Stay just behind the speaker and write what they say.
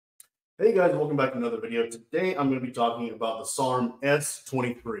Hey guys, welcome back to another video. Today I'm going to be talking about the SARM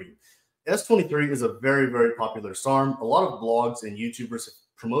S23. S23 is a very popular SARM. A lot of blogs and YouTubers have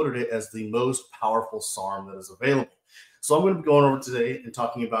promoted it as the most powerful SARM that is available. So I'm going to be going over today and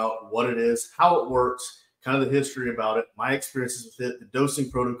talking about what it is, how it works, kind of the history about it, my experiences with it, the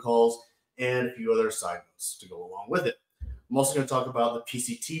dosing protocols, and a few other side notes to go along with it. I'm also going to talk about the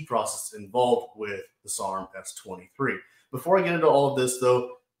PCT process involved with the SARM S23. Before I get into all of this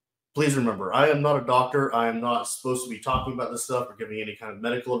though, please remember, I am not a doctor. I am not supposed to be talking about this stuff or giving any kind of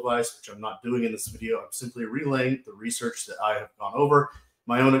medical advice, which I'm not doing in this video. I'm simply relaying the research that I have gone over,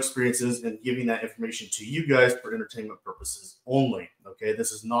 my own experiences, and giving that information to you guys for entertainment purposes only. Okay,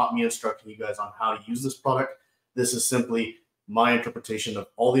 this is not me instructing you guys on how to use this product. This is simply my interpretation of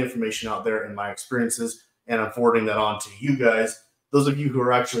all the information out there and my experiences, and I'm forwarding that on to you guys. Those of you who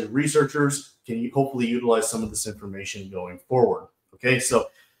are actually researchers can hopefully utilize some of this information going forward. Okay, so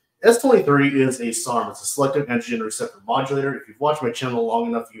S23 is a SARM. It's a selective androgen receptor modulator. If you've watched my channel long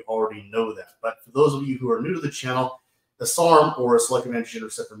enough, you already know that. But for those of you who are new to the channel, a SARM, or a selective androgen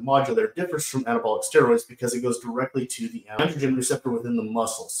receptor modulator, differs from anabolic steroids because it goes directly to the androgen receptor within the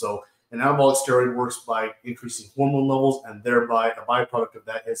muscle. So an anabolic steroid works by increasing hormone levels, and thereby a byproduct of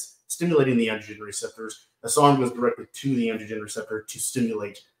that is stimulating the androgen receptors. A SARM goes directly to the androgen receptor to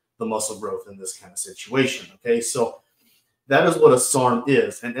stimulate the muscle growth in this kind of situation. Okay, so that is what a SARM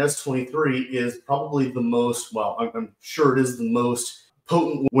is, and S23 is probably the most, well, I'm sure it is the most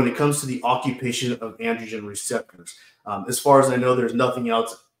potent when it comes to the occupation of androgen receptors. As far as I know, there's nothing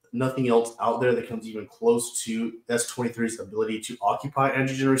else out there that comes even close to S23's ability to occupy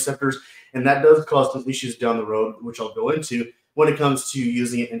androgen receptors, and that does cause some issues down the road, which I'll go into when it comes to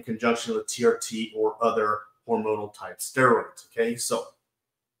using it in conjunction with TRT or other hormonal type steroids. Okay, so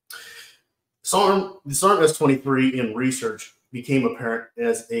the SARM S23 in research became apparent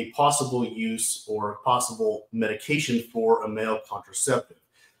as a possible use or possible medication for a male contraceptive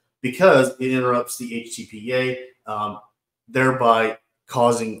because it interrupts the HTPA, thereby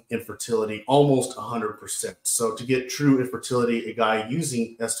causing infertility almost 100%. So to get true infertility, a guy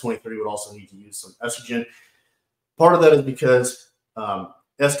using S23 would also need to use some estrogen. Part of that is because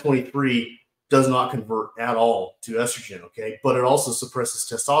S23 does not convert at all to estrogen, okay? But it also suppresses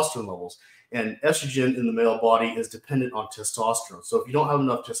testosterone levels. And estrogen in the male body is dependent on testosterone. So if you don't have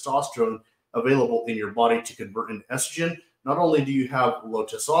enough testosterone available in your body to convert into estrogen, not only do you have a low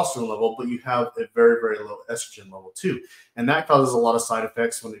testosterone level, but you have a very low estrogen level too. And that causes a lot of side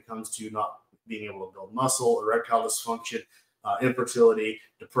effects when it comes to not being able to build muscle, erectile dysfunction, infertility,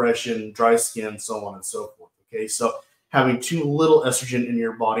 depression, dry skin, so on and so forth. Okay, so having too little estrogen in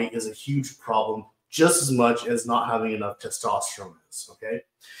your body is a huge problem, just as much as not having enough testosterone is, okay?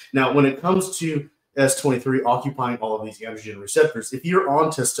 Now, when it comes to S23 occupying all of these androgen receptors, if you're on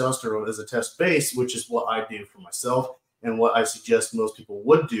testosterone as a test base, which is what I do for myself and what I suggest most people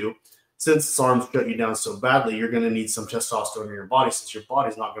would do, since SARMs shut you down so badly, you're going to need some testosterone in your body since your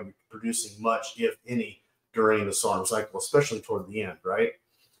body's not going to be producing much, if any, during the SARM cycle, especially toward the end, right?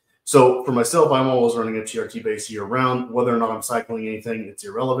 So for myself, I'm always running a TRT base year-round. Whether or not I'm cycling anything, it's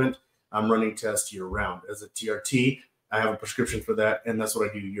irrelevant. I'm running tests year-round. As a TRT, I have a prescription for that, and that's what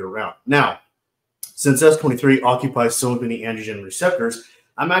I do year-round. Now, since S23 occupies so many androgen receptors,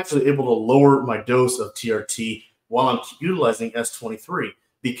 I'm actually able to lower my dose of TRT while I'm utilizing S23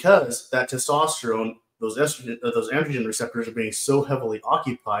 because that testosterone, those androgen receptors are being so heavily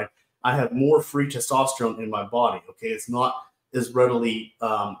occupied, I have more free testosterone in my body, okay? It's not as readily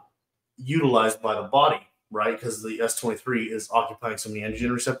utilized by the body, right? Because the S23 is occupying so many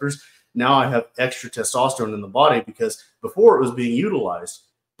androgen receptors. Now I have extra testosterone in the body because before it was being utilized,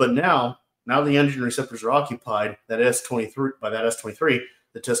 but now the androgen receptors are occupied. By that S23,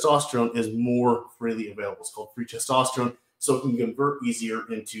 the testosterone is more freely available. It's called free testosterone, so it can convert easier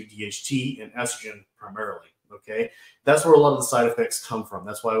into DHT and estrogen primarily. Okay, that's where a lot of the side effects come from.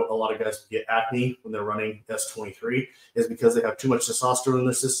 That's why a lot of guys get acne when they're running S23, is because they have too much testosterone in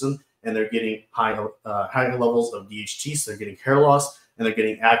their system and they're getting high levels of DHT, so they're getting hair loss and they're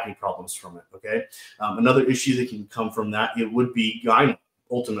getting acne problems from it. Okay, another issue that can come from that, it would be gyno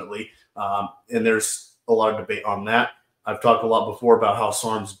ultimately, and there's a lot of debate on that. I've talked a lot before about how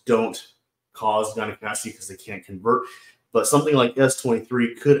SARMs don't cause gynecomastia because they can't convert, but something like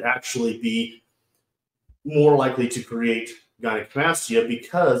S23 could actually be more likely to create gynecomastia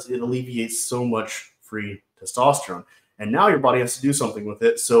because it alleviates so much free testosterone. And now your body has to do something with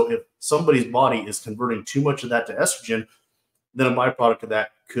it. So if somebody's body is converting too much of that to estrogen, then a byproduct of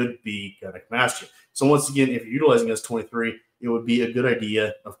that could be gynecomastia. So once again, if you're utilizing S23, it would be a good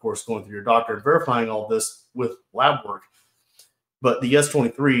idea, of course, going through your doctor and verifying all this with lab work. But the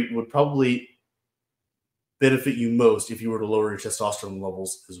S23 would probably benefit you most if you were to lower your testosterone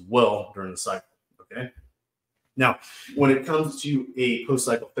levels as well during the cycle, okay? Now, when it comes to a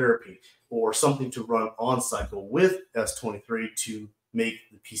post-cycle therapy or something to run on cycle with S23 to make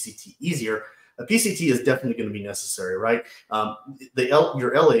the PCT easier, a PCT is definitely going to be necessary, right?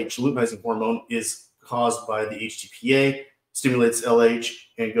 Your LH, luteinizing hormone, is caused by the HTPA, stimulates LH,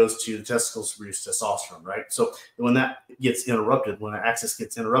 and goes to the testicles to produce testosterone, right? So when that gets interrupted, when the axis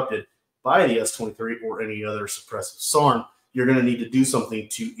gets interrupted by the S23 or any other suppressive SARM, you're going to need to do something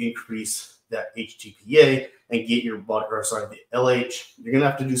to increase that HTPA and get your body, or sorry, the LH. You're going to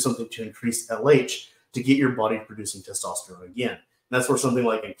have to do something to increase LH to get your body producing testosterone again. And that's where something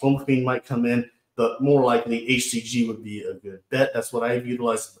like clomiphene might come in, but more likely HCG would be a good bet. That's what I've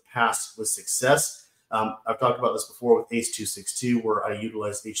utilized in the past with success. I've talked about this before with ACE 262, where I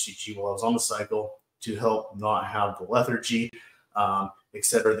utilized HCG while I was on the cycle to help not have the lethargy, et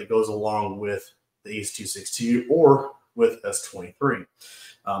cetera, that goes along with the ACE 262 or with S23.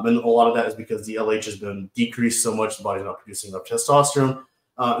 And a lot of that is because the LH has been decreased so much, the body's not producing enough testosterone.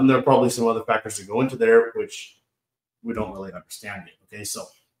 And there are probably some other factors that go into there, which we don't really understand yet. Okay, so,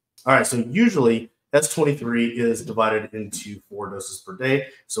 all right, so usually S23 is divided into 4 doses per day.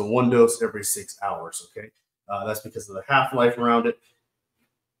 So 1 dose every 6 hours, okay? That's because of the half-life around it.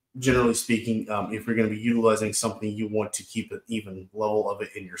 Generally speaking, if you're going to be utilizing something, you want to keep an even level of it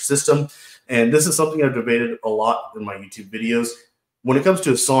in your system. And this is something I've debated a lot in my YouTube videos. When it comes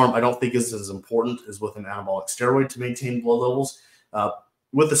to a SARM, I don't think it's as important as with an anabolic steroid to maintain blood levels.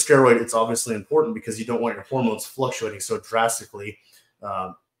 With the steroid, it's obviously important because you don't want your hormones fluctuating so drastically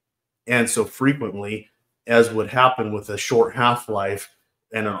and so frequently as would happen with a short half-life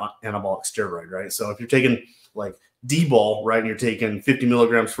and an anabolic steroid, right? So if you're taking like D-ball, right, and you're taking 50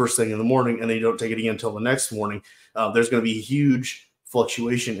 milligrams first thing in the morning and then you don't take it again until the next morning, there's going to be a huge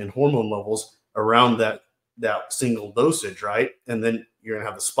fluctuation in hormone levels around that single dosage, right? And then you're going to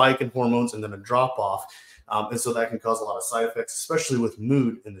have a spike in hormones and then a drop off. And so that can cause a lot of side effects, especially with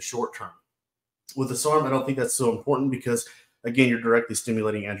mood in the short term. With the SARM, I don't think that's so important because, again, you're directly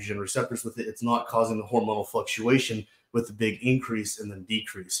stimulating androgen receptors with it. It's not causing the hormonal fluctuation with the big increase and then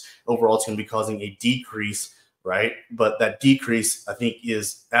decrease. Overall, it's going to be causing a decrease, right? But that decrease, I think,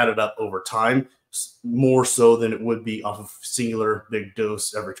 is added up over time, more so than it would be off of singular big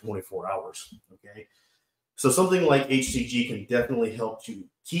dose every 24 hours, okay? So something like HCG can definitely help to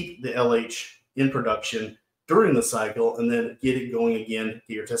keep the LH in production during the cycle and then get it going again,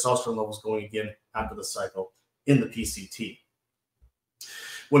 get your testosterone levels going again after the cycle in the PCT.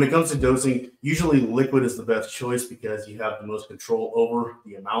 When it comes to dosing, usually liquid is the best choice because you have the most control over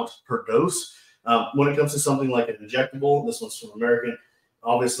the amount per dose. When it comes to something like an injectable, this one's from American,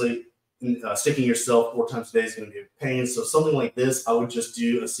 obviously sticking yourself 4 times a day is going to be a pain. So something like this, I would just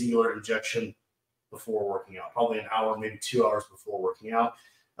do a singular injection before working out, probably an hour, maybe 2 hours before working out.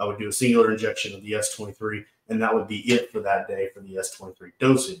 I would do a singular injection of the S23, and that would be it for that day for the S23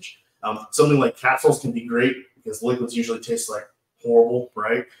 dosage. Something like capsules can be great because liquids usually taste like horrible,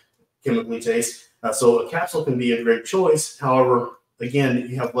 right? Chemically taste. So a capsule can be a great choice. However, again,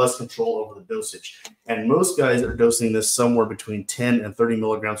 you have less control over the dosage. And most guys are dosing this somewhere between 10 and 30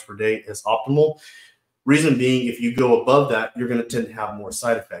 milligrams per day is optimal. Reason being, if you go above that, you're going to tend to have more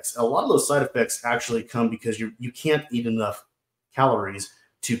side effects. A lot of those side effects actually come because you can't eat enough calories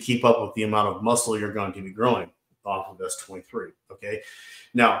to keep up with the amount of muscle you're going to be growing off of S23, okay?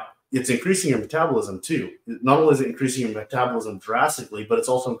 Now, it's increasing your metabolism too. Not only is it increasing your metabolism drastically, but it's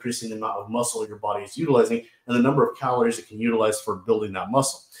also increasing the amount of muscle your body is utilizing and the number of calories it can utilize for building that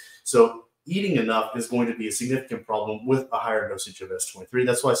muscle. So eating enough is going to be a significant problem with a higher dosage of S23.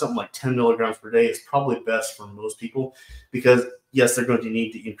 That's why something like 10 milligrams per day is probably best for most people because, yes, they're going to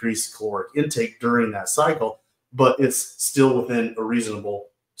need to increase caloric intake during that cycle, but it's still within a reasonable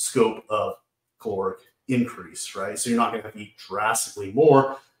scope of caloric increase, right? So you're not going to have to eat drastically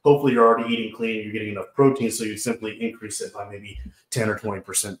more. Hopefully you're already eating clean, you're getting enough protein, so you simply increase it by maybe 10 or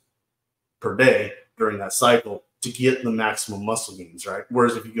 20% per day during that cycle to get the maximum muscle gains, right?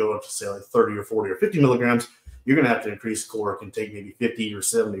 Whereas if you go up to say like 30 or 40 or 50 milligrams, you're going to have to increase caloric intake maybe 50 or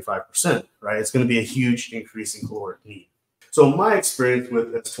 75%, right? It's going to be a huge increase in caloric need. So my experience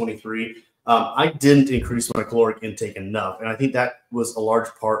with S23, I didn't increase my caloric intake enough. And I think that was a large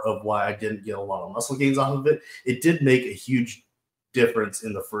part of why I didn't get a lot of muscle gains off of it. It did make a huge difference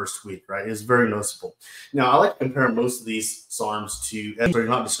in the first week, right? It's very noticeable. Now, I like to compare most of these SARMs to, so you're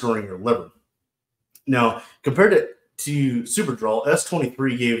not destroying your liver. Now, compared to Superdrol,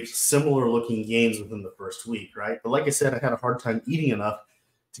 S23 gave similar looking gains within the first week, right? But like I said, I had a hard time eating enough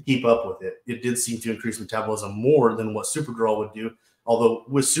to keep up with it. It did seem to increase metabolism more than what Superdrol would do. Although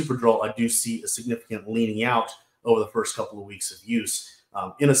with Superdrol, I do see a significant leaning out over the first couple of weeks of use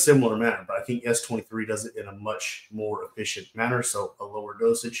in a similar manner. But I think S23 does it in a much more efficient manner. So a lower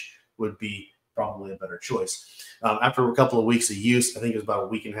dosage would be probably a better choice. After a couple of weeks of use, I think it was about a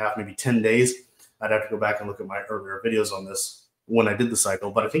week and a half, maybe 10 days. I'd have to go back and look at my earlier videos on this when I did the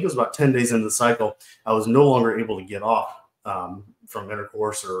cycle. But I think it was about 10 days into the cycle, I was no longer able to get off from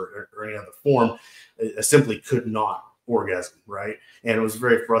intercourse or any other form. I simply could not orgasm, right? And it was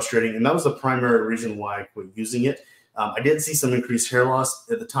very frustrating. And that was the primary reason why I quit using it. I did see some increased hair loss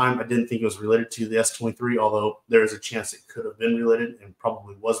at the time. I didn't think it was related to the S23, although there is a chance it could have been related and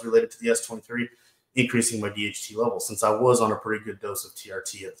probably was related to the S23, increasing my DHT levels. Since I was on a pretty good dose of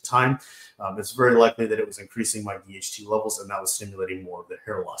TRT at the time, it's very likely that it was increasing my DHT levels, and that was stimulating more of the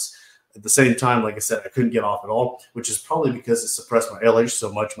hair loss. At the same time, like I said, I couldn't get off at all, which is probably because it suppressed my LH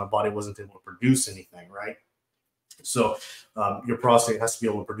so much, my body wasn't able to produce anything, right? So your prostate has to be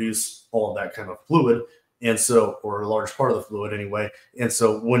able to produce all of that kind of fluid, and so, or a large part of the fluid anyway. And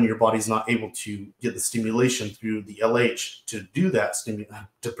so when your body's not able to get the stimulation through the LH to do that,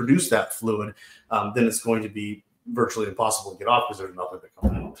 to produce that fluid, then it's going to be virtually impossible to get off because there's nothing to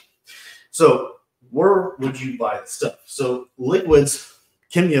come out. So where would you buy this stuff? So liquids,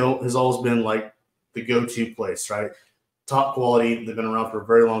 Kimyo has always been like the go-to place, right? Top quality. They've been around for a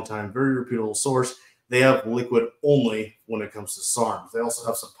very long time, very reputable source. They have liquid only when it comes to SARMs. They also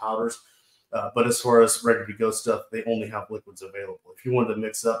have some powders. But as far as ready-to-go stuff, they only have liquids available. If you wanted to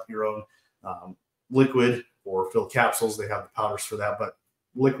mix up your own liquid or fill capsules, they have the powders for that. But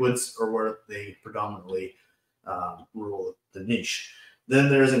liquids are where they predominantly rule the niche. Then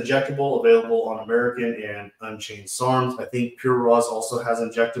there's injectable available on American and Unchained SARMs. I think Pure Raws also has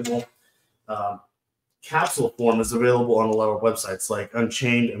injectable. Capsule form is available on a lot of websites like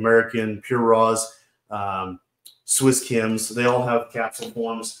Unchained, American, Pure Raws, Swiss Chems. They all have capsule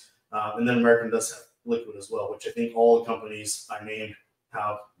forms. And then American does have liquid as well, which I think all the companies I named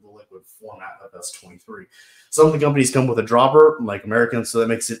have the liquid format of S23. Some of the companies come with a dropper, like American, so that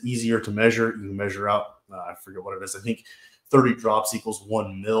makes it easier to measure. You can measure out, I forget what it is. I think 30 drops equals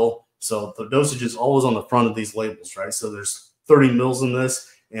 1 mil. So the dosage is always on the front of these labels, right? So there's 30 mils in this,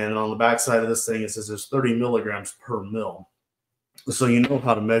 and on the back side of this thing, it says there's 30 milligrams per mil. So you know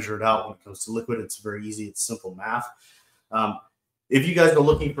how to measure it out when it comes to liquid. It's very easy. It's simple math. If you guys are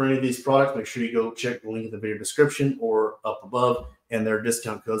looking for any of these products, make sure you go check the link in the video description or up above, and there are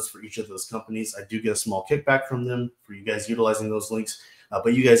discount codes for each of those companies. I do get a small kickback from them for you guys utilizing those links,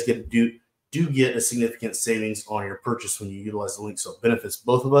 but you guys do get a significant savings on your purchase when you utilize the link, so it benefits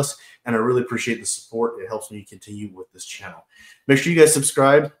both of us, and I really appreciate the support. It helps me continue with this channel. Make sure you guys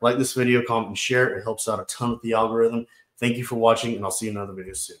subscribe, like this video, comment, and share. It helps out a ton with the algorithm. Thank you for watching, and I'll see you in another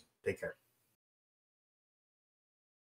video soon. Take care.